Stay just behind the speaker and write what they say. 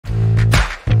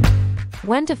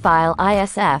When to file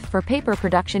ISF for paper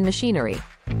production machinery.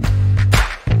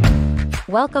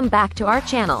 Welcome back to our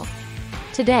channel.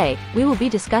 Today, we will be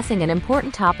discussing an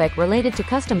important topic related to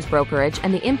customs brokerage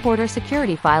and the importer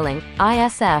security filing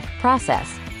 (ISF)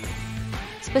 process.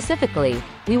 Specifically,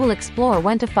 we will explore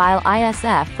when to file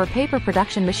ISF for paper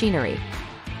production machinery.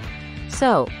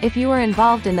 So, if you are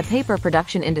involved in the paper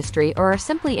production industry or are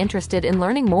simply interested in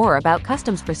learning more about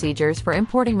customs procedures for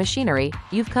importing machinery,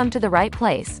 you've come to the right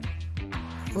place.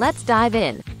 Let's dive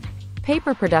in.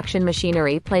 Paper production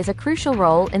machinery plays a crucial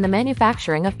role in the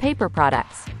manufacturing of paper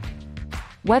products.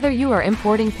 Whether you are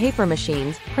importing paper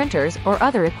machines, printers, or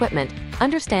other equipment,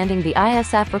 understanding the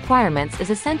ISF requirements is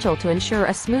essential to ensure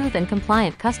a smooth and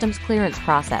compliant customs clearance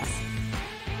process.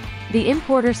 The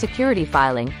importer security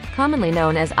filing, commonly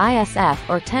known as ISF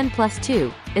or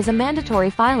 10+2, is a mandatory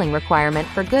filing requirement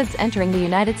for goods entering the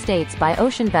United States by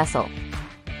ocean vessel.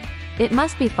 It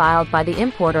must be filed by the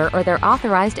importer or their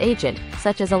authorized agent,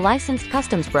 such as a licensed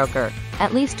customs broker,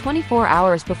 at least 24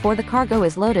 hours before the cargo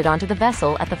is loaded onto the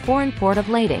vessel at the foreign port of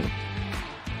lading.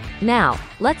 Now,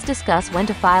 let's discuss when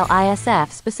to file ISF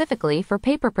specifically for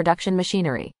paper production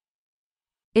machinery.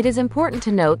 It is important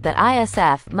to note that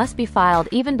ISF must be filed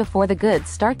even before the goods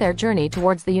start their journey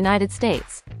towards the United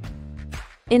States.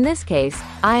 In this case,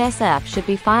 ISF should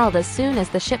be filed as soon as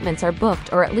the shipments are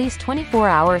booked or at least 24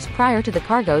 hours prior to the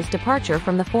cargo's departure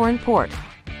from the foreign port.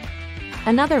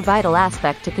 Another vital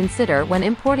aspect to consider when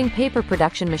importing paper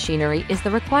production machinery is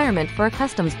the requirement for a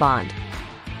customs bond.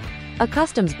 A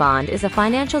customs bond is a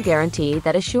financial guarantee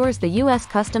that assures the U.S.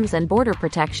 Customs and Border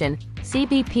Protection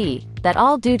 (CBP) that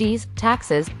all duties,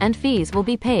 taxes, and fees will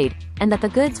be paid, and that the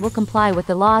goods will comply with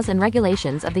the laws and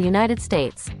regulations of the United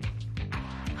States.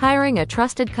 Hiring a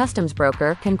trusted customs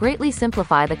broker can greatly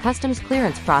simplify the customs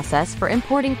clearance process for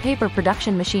importing paper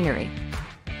production machinery.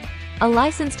 A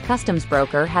licensed customs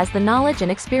broker has the knowledge and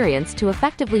experience to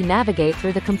effectively navigate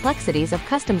through the complexities of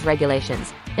customs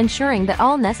regulations, ensuring that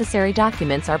all necessary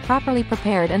documents are properly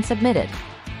prepared and submitted.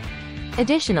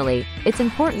 Additionally, it's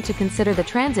important to consider the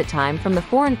transit time from the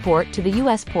foreign port to the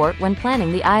U.S. port when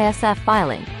planning the ISF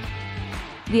filing.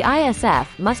 The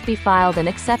ISF must be filed and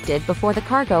accepted before the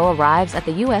cargo arrives at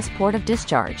the U.S. port of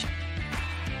discharge.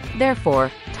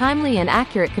 Therefore, timely and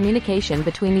accurate communication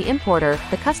between the importer,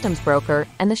 the customs broker,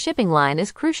 and the shipping line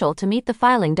is crucial to meet the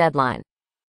filing deadline.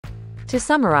 To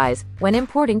summarize, when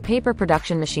importing paper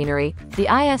production machinery, the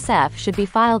ISF should be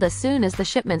filed as soon as the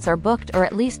shipments are booked or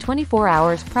at least 24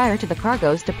 hours prior to the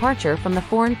cargo's departure from the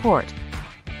foreign port.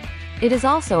 It is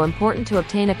also important to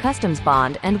obtain a customs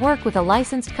bond and work with a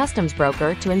licensed customs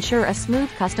broker to ensure a smooth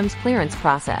customs clearance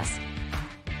process.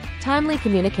 Timely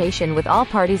communication with all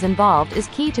parties involved is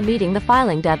key to meeting the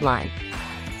filing deadline.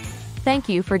 Thank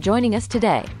you for joining us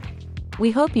today. We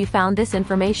hope you found this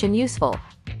information useful.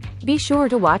 Be sure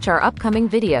to watch our upcoming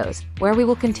videos, where we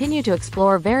will continue to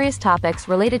explore various topics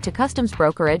related to customs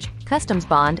brokerage, customs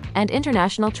bond, and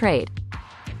international trade.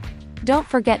 Don't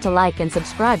forget to like and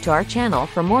subscribe to our channel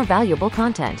for more valuable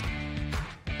content.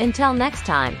 Until next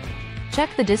time,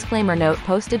 check the disclaimer note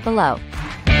posted below.